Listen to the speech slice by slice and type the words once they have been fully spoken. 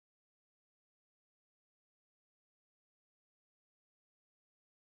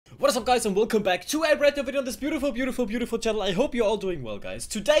What is up, guys, and welcome back to a brand new video on this beautiful channel. I hope you're all doing well, guys.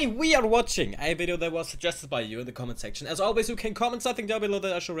 Today we are watching a video that was suggested by you in the comment section. As always, you can comment something down below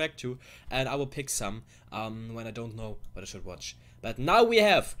that I should react to, and I will pick some when I don't know what I should watch. But now we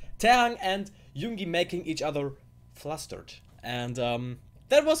have Taehyung and yoongi making each other flustered, and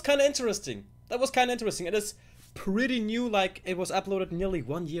that was kind of interesting. It is pretty new, like it was uploaded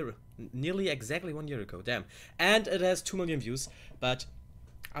nearly exactly 1 year ago. Damn. And it has 2 million views, but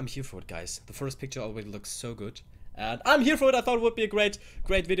I'm here for it, guys. The first picture already looks so good, and I'm here for it. I thought it would be a great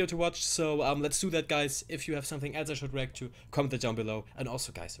video to watch, so let's do that, guys. If you have something else I should react to, comment it down below. And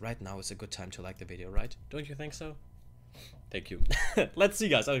also, guys, right now is a good time to like the video, right? Don't you think so? Thank you. Let's see,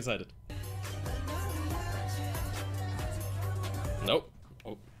 guys. I'm excited. Nope.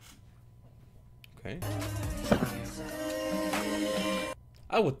 Oh. Okay.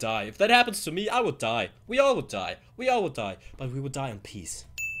 I would die. If that happens to me, I would die. We all would die. But we would die in peace.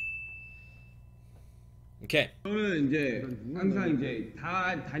 Okay. 저는 이제 항상 이제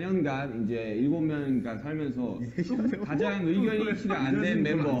다년간 이제 7명간 살면서 가장 의견 일치가 안 된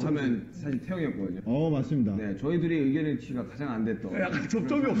멤버 하면 사실 태형이었거든요. 맞습니다. 네, 저희들이 의견 일치가 가장 안 됐던. 약간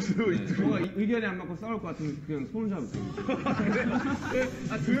접점이 없어요. 뭔가 의견이 안 맞고 싸울 것 같으면 그냥 손을 잡을게요.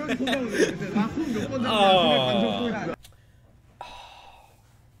 아, 조용히 손 잡으세요. 나손몇번 잡으면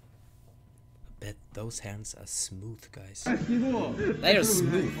Bet those hands are smooth, guys. They are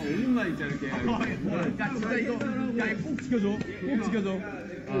smooth. 저는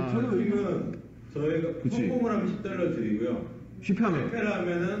의견은 저희가 성공을 하면 $10 드리고요.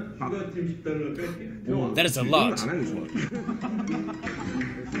 실패하면은 슈가팀 $10 뺄게요. That is a lot.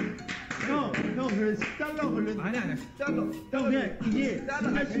 형, 그래 $10 걸렸는데. 아니야, $10. 형, 그냥 이게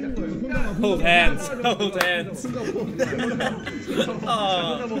할 수 있는 거예요. Hold hands.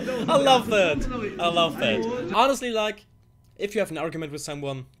 I love that. Honestly, like, if you have an argument with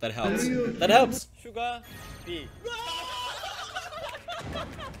someone, that helps. Sugar B.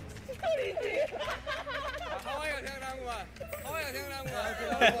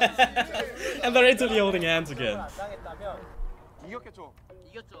 And they're instantly holding hands again.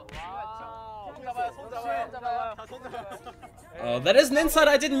 Oh, that is an insider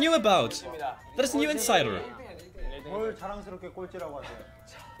I didn't knew about. That is a new insider. 뭘 자랑스럽게 꼴찌라고 하세요?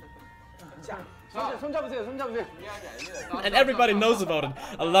 손 잡으세요. And everybody knows about it.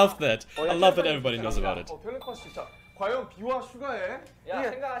 I love that everybody knows about it. 과연 B와 슈가에? 야,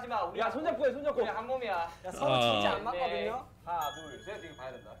 생각하지 마. 우리 손 잡고 해. 그냥 한 몸이야. 야, 서로 진짜 안 맞거든요. 하나, 둘, 셋. 이거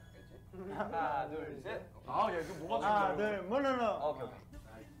봐야 된다. 알겠지? 하나, 둘, 셋. 아, 야, 이거 뭐가 진짜. 하나, 둘, 몰라라. 오케이.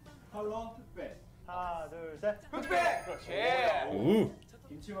 팔로 흑백. 하나, 둘, 셋. 흑백. 그렇지. Ooh.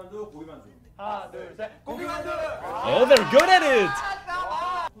 김치만두, 고기만두. 하나, 둘, 셋. 고기만두. Oh, they're good at it.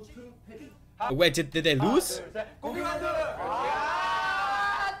 Wait, did they lose? 고기만두.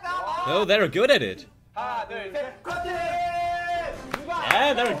 No, they're good at it. 하나, 둘, 셋. 커팅.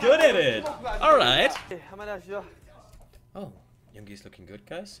 Yeah, they're good at it. All right. 한마디 하시죠. Oh, yoongi's looking good,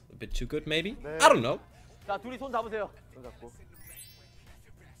 guys. A bit too good, maybe. I don't know. 자, 둘이 손 잡으세요. 손 잡고.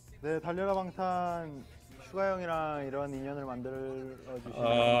 네, 달려라 방탄 슈가 형이랑 이런 인연을 만들어 주시면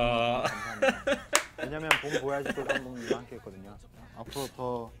감사합니다. 왜냐면 봄 보야지 또 감독님과 함께 했거든요. 앞으로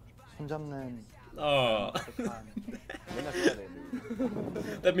더 손잡는 맨날 써야 돼.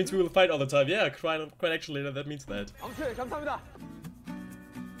 That means we will fight all the time. Yeah, quite actually, that means that. 아무튼 감사합니다.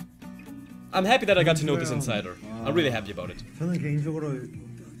 I'm happy that I got to know this insider. I'm really happy about it. 저는 개인적으로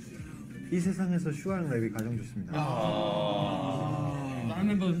이 세상에서 슈가 형 랩이 가장 좋습니다. 다른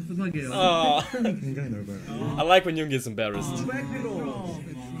멤버 수석이에요. 팬이 굉장히 넓어요. I like when yoongi is embarrassed.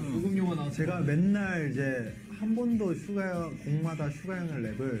 녹음 용어 나왔어. 제가 맨날 이제 한 번도 곡마다 슈가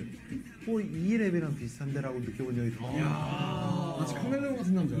형의 랩을 이 랩이랑 비슷한데라고 느껴본 적이 없어요. 마치 카멜레온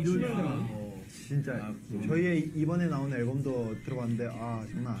같은 남자. 진짜 저희의 이번에 나온 앨범도 들어봤는데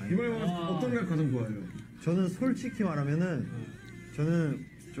장난 아니에요. 이번에 어떤 랩 가장 좋아해요? 저는 솔직히 말하면은 저는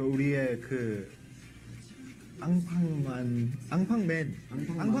우리의 그 앙팡맨은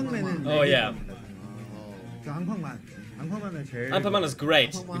Oh yeah. 앙팡만은 제일 Unpacked is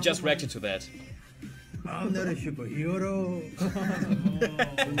great. We just reacted to that. I'm not a superhero.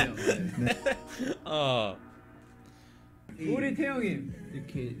 우리 태형이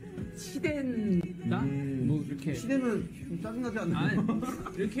이렇게 치댄다? 뭐 이렇게 치대면 좀 짜증나지 않나요?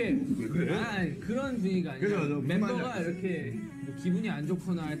 아니 이렇게 아니 그런 분위기가 아니라 멤버가 이렇게 뭐 기분이 안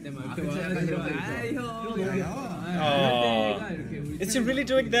좋거나 할 때만 이렇게 와가지고 Is he really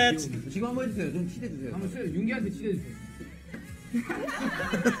doing that? 지금 한번 해주세요. 좀 치대주세요. 한번 써요. 윤기한테 치대주세요.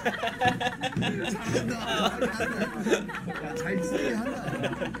 잘한다. 잘 치네 한다.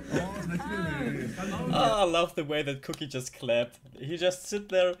 잘 치네. I love the way that Cookie just clapped. He just sit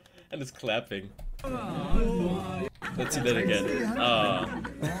there and is clapping. Let's see that again.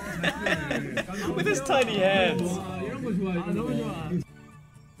 With his tiny hands.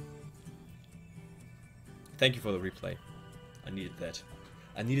 Thank you for the replay. I needed that.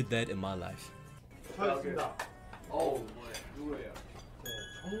 I needed that in my life. 저였습니다. 누구예요? 네,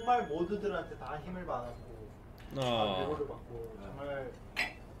 정말 모두들한테 다 힘을 받았고 메모를 받고 정말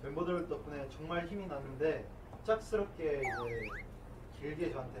멤버들 덕분에 정말 힘이 났는데 짝스럽게 이제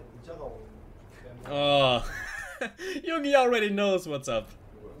길게 저한테 문자가 온 멤버. Yoongi already knows what's up.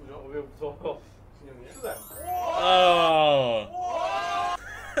 왜 무서워? 진영이?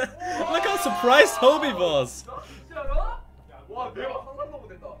 Look how surprised Hobie was. 진짜로? 와 내가 상상도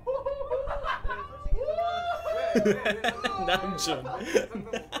못했다. 남준.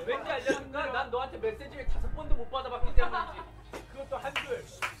 왠지 알려준다. 난 너한테 메시지를 5번도 못 받아봤기 때문이지. 그것도 한줄.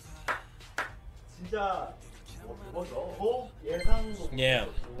 진짜 더 예상도. Yeah,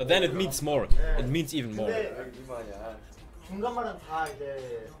 but then it means more. It means even more. 근데 중간 말은 다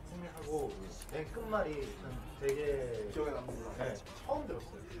이제 생략하고 맨 끝말이 되게 기억에 남는구나. 네, 처음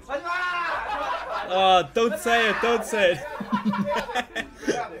들었어요. Don't say it, don't say it.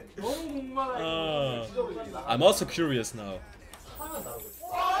 너무 궁금하다. I'm also curious now.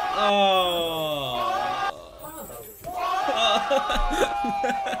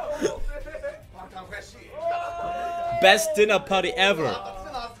 Best dinner party ever.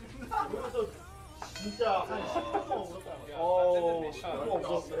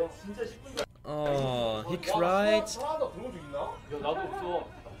 He cried. 야 나도 없어.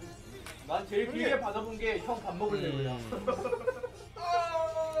 난 제일 길게 받아본 게 형 밥 먹을 때고요. 야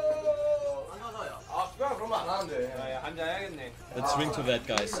그러면 안 하는데. 야 한잔 해야겠네. Let's drink to that,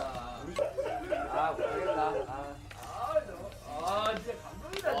 guys. 모르겠다. 진짜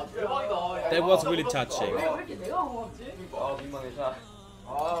감동이다. 대박이다. That was really touching. 왜 이렇게 내가 고맙지? 민망해. 자.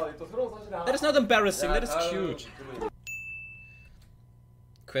 또 새로운 사실이 하나. That is not embarrassing, that is cute.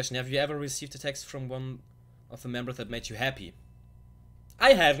 Question, have you ever received a text from one of the members that made you happy?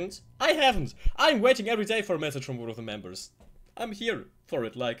 I haven't. I'm waiting every day for a message from one of the members. I'm here for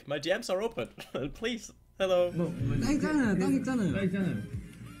it, like, my DMs are open. Please, hello. 딱 있잖아요.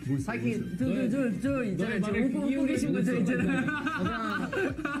 사기 저 있잖아요. 지금 웃고 계신 분들 있잖아요.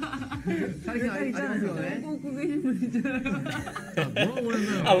 딱 있잖아요. 웃고 계신 분 있잖아요.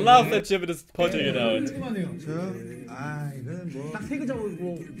 I love that Jim is pointing it out. 저요? 이거는 뭐 딱 세 글자고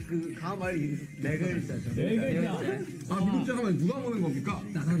그 다음 말이 네 글자죠. 네 글자. 미국 잠깐만 누가 보낸 겁니까?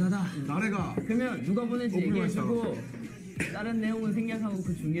 나래가. 그러면 누가 보낸지 얘기해주고 다른 내용은 생략하고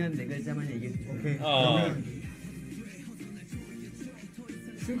그 중요한 네 글자만 얘기해주세요. 오케이. 그러면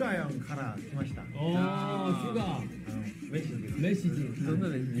슈가 형 가라 키마시다. 슈가. 메시지.どんな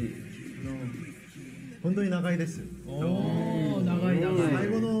메시지? 本当に長いです。長い。最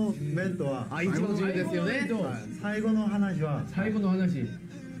後の弁当は。一番重要ですよね。最後の話は。最後の話。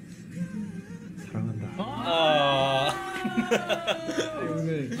 사랑한다.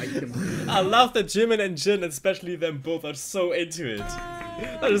 I love that Jimin and Jin, especially them both, are so into it.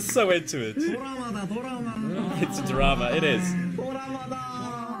 They're so into it. It's a drama, it is.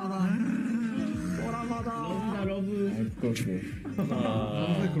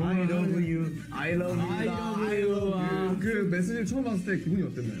 I love you. I love you. 그 메시지를 처음 봤을 때 기분이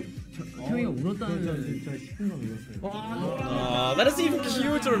어땠나요? 형이가 울었다는 저 진짜 10분 울었어요. That is even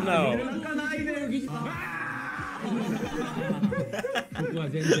cuter now.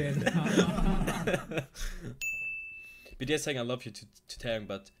 BTS saying I love you to Taehyung,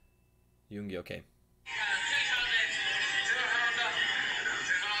 but Yoongi, okay.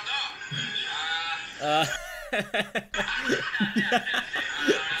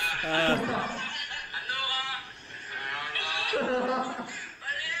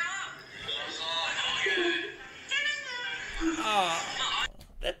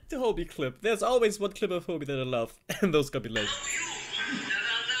 That Hobie clip. There's always one clip of Hobie that I love, and those got me late.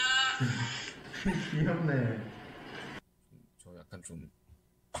 귀엽네. 저 약간 좀.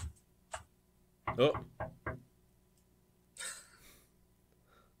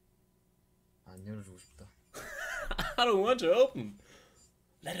 안 열어주고 싶다. I don't want to open.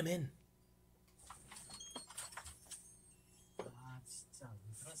 Let him in. 진짜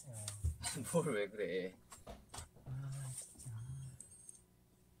왜 그러세요? 뭘 왜 그래?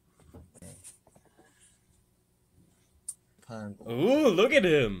 Ooh, look at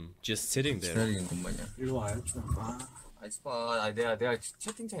him, just sitting there. 기다리는 것 마냥. 이리 와요, 좀. 아이스바, 내가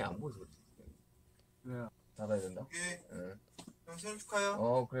채팅창이 안 보여서 그래. 왜요? 닫아야 된다. 응. 형 생일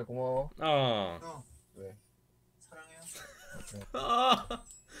축하해요. 그래 고마워. Oh. 형. 왜? 사랑해요. Oh.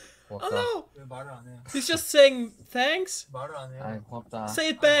 고맙다. Oh no. 왜 말을 안 해요. He's just saying thanks. 말을 안 해요. 아이 고맙다. Say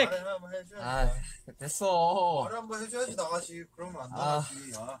it back. 말을 한번 해줘야지. 아 됐어. 말을 한번 해줘야지 나가지. 그러면 안 나가지.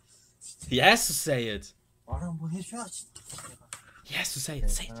 He has to say it. 말을 한번 해줘야지. He has to say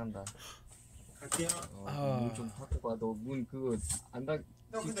it. Say it. 잘한다. 갈게요. 문좀 닫고 가. 너 문 그거 안 닫.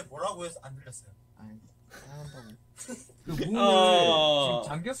 형 근데 뭐라고 해서 안 들렸어요? 아이 잘한다고. 그 문을 Oh.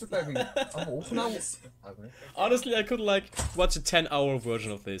 지금 잠겼을까 그냥 한번 오픈하고. 아 그래? Honestly, I could like watch a 10-hour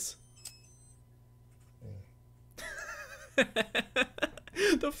version of this.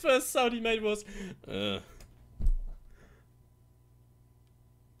 The first sound he made was.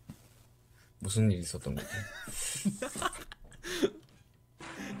 무슨 일 있었던 거지?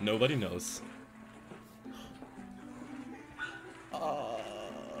 Nobody knows.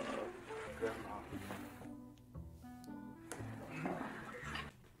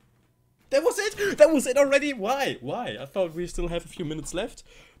 That was it! That was it already! Why? Why? I thought we still have a few minutes left,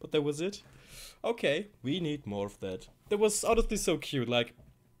 but that was it. Okay, we need more of that. That was honestly so cute, like,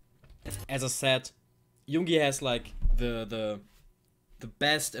 as I said, yoongi has like the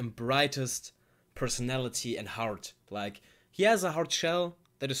best and brightest personality and heart. Like, he has a hard shell,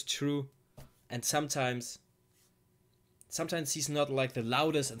 that is true, and sometimes he's not like the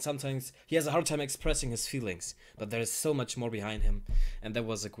loudest, and sometimes he has a hard time expressing his feelings, but there is so much more behind him, and that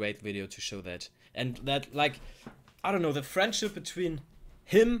was a great video to show that. And that, like, I don't know, the friendship between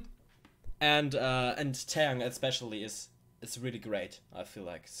him and taehyung especially is really great, I feel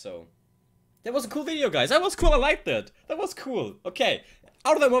like. So that was a cool video, guys. That was cool. I liked that. That was cool. Okay,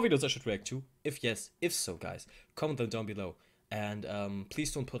 are there more videos I should react to? If yes, if so, guys, comment them down below. And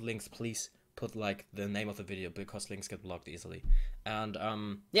please don't put links, please put like the name of the video, because links get blocked easily. And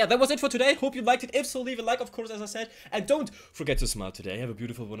yeah, that was it for today. Hope you liked it. If so, leave a like, of course, as I said, and don't forget to smile today. Have a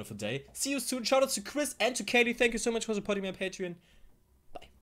beautiful, wonderful day. See you soon. Shout out to Chris and to Katie. Thank you so much for supporting me on Patreon,